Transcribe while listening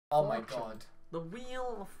Oh my god. The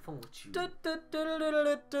wheel of fortune. Hide.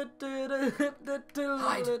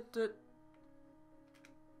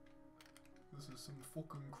 This is some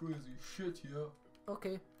fucking crazy shit here.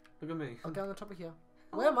 Okay. Look at me. I'll get on the top of here.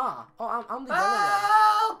 Where am I? Oh, I'm the yellow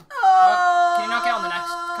Help! Can you not get on the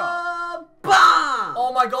next car? Bam!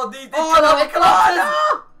 Oh my god, it Oh, collapses!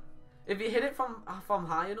 no! If you hit it from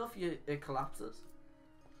high enough, it collapses.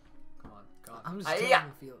 Come on, come on. I'm just still on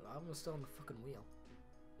the field. I'm still on the fucking wheel.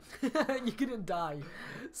 You're gonna die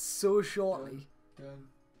so shortly.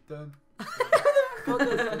 Done.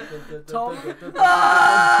 Tom.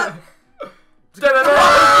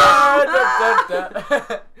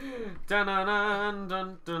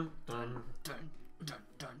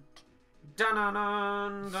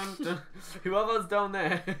 Whoever's down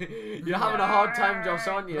there, you're having a hard time, Josh,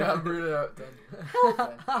 aren't you? Yeah, I'm really out.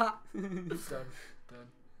 Done.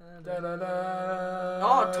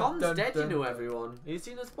 Oh, Tom's dead, you know, everyone. You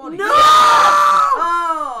seen his body? No!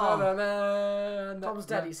 Oh! Tom's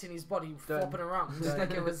dead. He's seen his body flopping around, just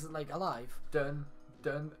like it was like alive. Done.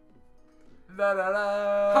 How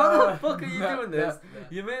the fuck are you doing this?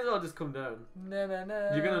 You may as well just come down. You're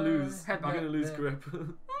gonna lose. You're gonna lose grip.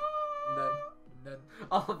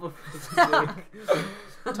 Oh, for fuck's sake.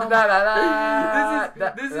 Tom.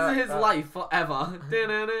 This is his life forever.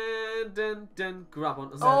 Grab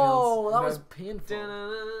onto something Oh, else. that was painful.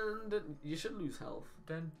 You should lose health.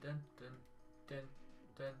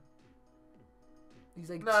 He's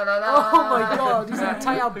like, No. oh my god, his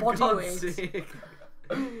entire For body God's weight. sake.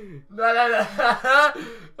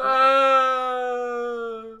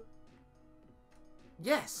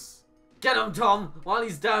 Yes. Get him, Tom, while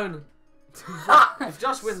he's down. If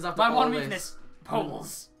Josh wins after My all one this, weakness.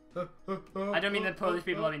 Poles. I don't mean the Polish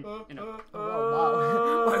people, I mean, you know.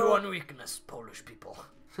 Oh, wow. My one weakness, Polish people.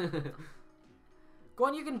 Go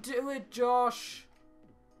on, you can do it, Josh.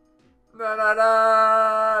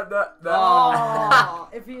 Oh,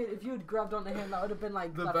 if you had grabbed onto him, that would have been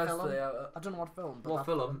like The that best film. thing ever. I don't know what film. But What that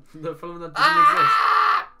film? The film that doesn't exist.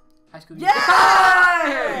 High school.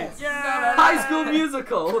 Yes! Yeah! High School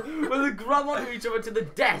Musical, where they grab onto each other to the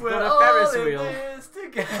death on a We're Ferris all in wheel. this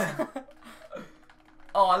together.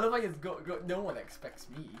 Oh, I love how it's no one expects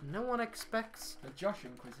me. No one expects. The Josh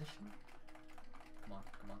Inquisition. Come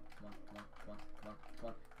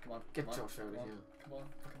on. Get Josh out of here.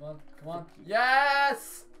 Come on.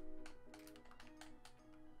 Yes!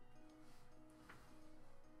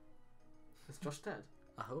 Is Josh dead?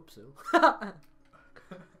 I hope so.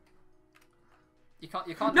 You can't.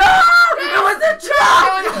 No! It was a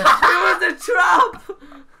trap! It was a trap!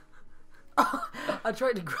 I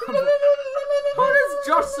tried to grab it. How does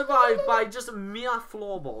Josh survive by just mere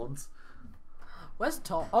floorboards? Where's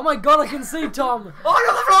Tom? Oh my god, I can see Tom.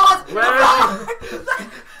 Oh, no, the Where floors!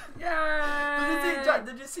 Yeah!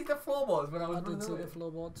 Did you see the floorboards when I was I did running see away? the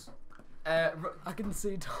floorboards. Uh, I can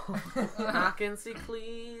see Tom. I can see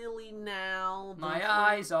clearly now. My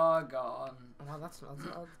eyes are gone. Well, that's not.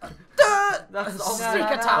 That's Sneak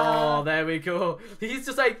attack. Oh, there we go. He's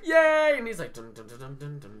just like, yay! And he's like, dun, dun, dun, dun,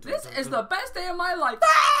 dun, dun, This dun, is dun. the best day of my life.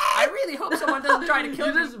 I really hope someone doesn't try to kill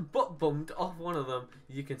You me. just butt bumped off one of them.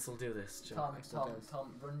 You can still do this, Joe. Tom,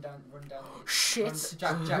 run down. Shit.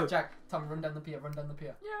 Jack, Tom, run down the pier.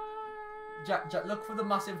 Yeah. Jack, look for the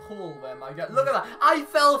massive hole where my guy. Look at that! I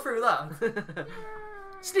fell through that.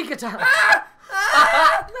 Sneak attack.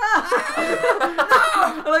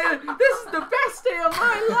 Like, this is the best day of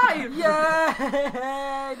my life. Yeah.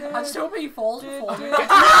 I'm still being falls before.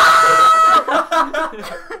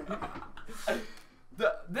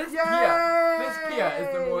 This pier is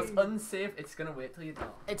the most unsafe. It's gonna wait till you die.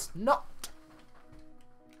 It's not.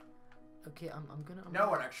 Okay, I'm gonna. No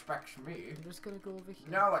one expects me. I'm just gonna go over here.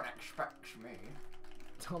 No one expects me.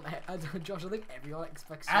 Tom, Josh, I think everyone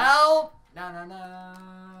expects. Help! No.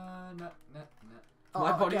 Oh,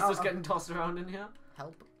 My okay, body's just I'll- getting tossed around in here.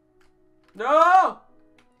 Help. No!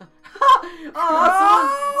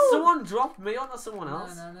 Oh, someone dropped me onto someone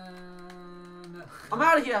else. No. I'm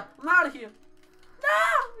out of here.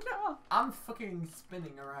 No! I'm fucking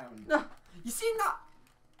spinning around. No. You seen that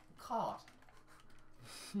cart?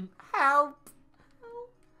 Help.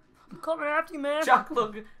 I'm coming after you, man. Jack,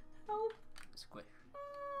 look. Help. Squish.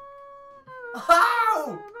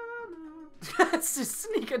 How? It's a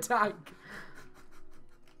sneak attack.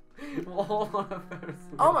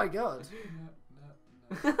 Oh my god.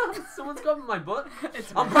 Someone's got my butt.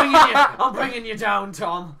 It's I'm bringing you down,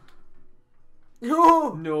 Tom.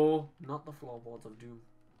 No. No, not the floorboards of doom.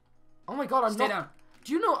 Oh my god, Stay down.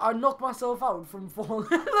 Do you know I knocked myself out from falling?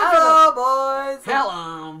 Hello, boys.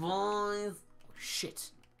 Hello, boys. Shit.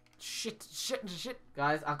 Shit.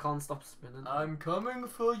 Guys, I can't stop spinning. I'm coming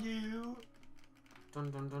for you.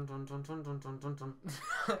 Dun dun dun dun dun dun dun dun dun dun.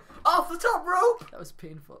 Off the top rope. That was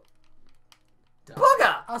painful.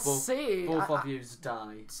 Bugger. I see. Both of yous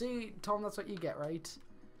die. See, Tom, that's what you get, right?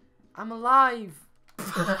 I'm alive.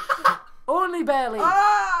 Only barely.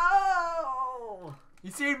 Oh!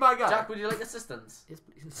 You seen my guy? Jack, would you like assistance? Yes,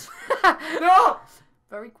 please. No.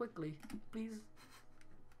 Very quickly, please.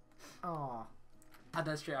 Oh. I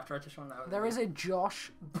died straight after I just found out. There is a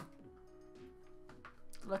Josh.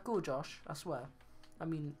 Let go, Josh. I swear. I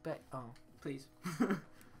mean, oh. Please.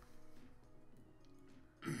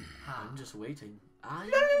 I'm just waiting. I'm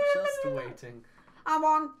just waiting. I'm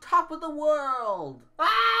on top of the world.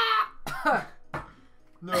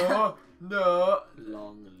 No.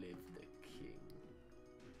 Long live the king.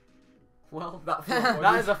 Well, That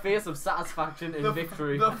that is a face of satisfaction in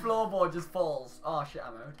victory. The floorboard just falls. Oh shit,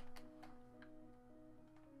 I'm out.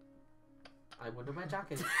 I wonder where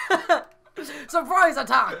Jack is. Surprise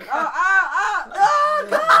attack!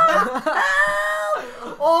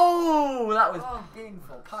 Oh, that was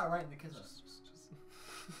painful. Pie right in the kisser.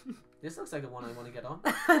 This looks like the one I want to get on.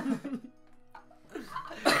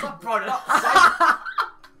 Stop brought it up.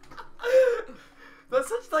 They're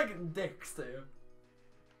such like dicks too.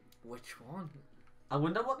 Which one? I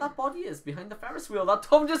wonder what that body is behind the Ferris wheel. That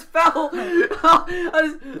Tom just fell.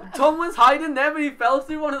 Tom was hiding there, but he fell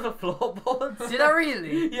through one of the floorboards. Did I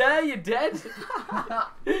really? Yeah, you did.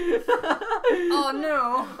 Oh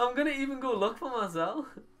no. I'm gonna even go look for myself.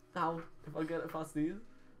 Now, if I get it past these.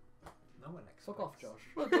 No one expects. Fuck off, Josh.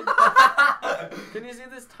 Can you see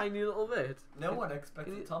this tiny little bit? No one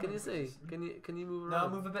expected Tom. Can you see? Can you move No,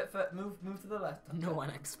 around? move a bit. Move to the left. No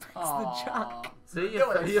one expects the Jack. See, No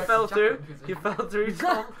one you expects fell the through. Jack in You fell through,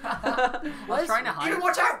 Tom. I was trying to hide. Even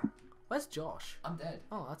watch out! Where's Josh? I'm dead.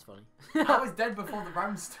 Oh, that's funny. I was dead before the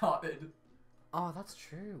round started. Oh, that's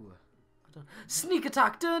true. I don't... Sneak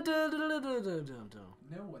attack. Dun, dun, dun, dun, dun, dun, dun, dun.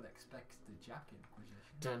 No one expects the Jack Inquisition.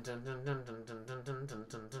 Dun dun dun dun dun dun dun dun dun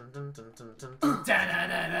dun dun dun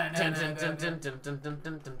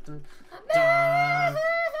dun dun dun.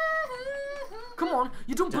 Come on,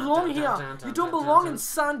 you don't belong here. You don't belong in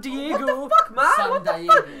San Diego. What the fuck, man? San What the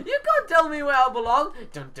Diego. fuck? You can't tell me where I belong.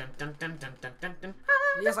 Dun dun dun dun dun dun dun dun.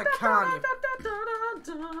 Yes, I can.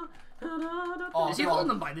 Oh, Is he God. holding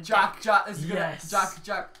them by the Jack? This is Yes. gonna.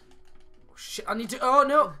 Jack. Oh, shit, I need to. Oh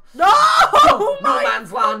no, no! No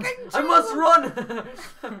man's land. fucking I must run.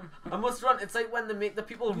 I must run. It's like when they make the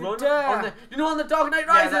people run dare. on the, you know, on the Dark Knight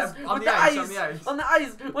Yeah, Rises on with the the ice, ice, on the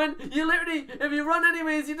ice. when you literally, if you run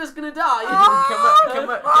anyways, you're just gonna die. Come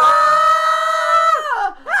on.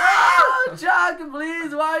 Jack,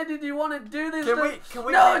 please, why did you want to do this? Can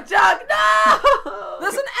we? No, Jack, no!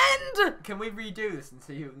 There's an end. Can we redo this and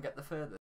see who can get the furthest?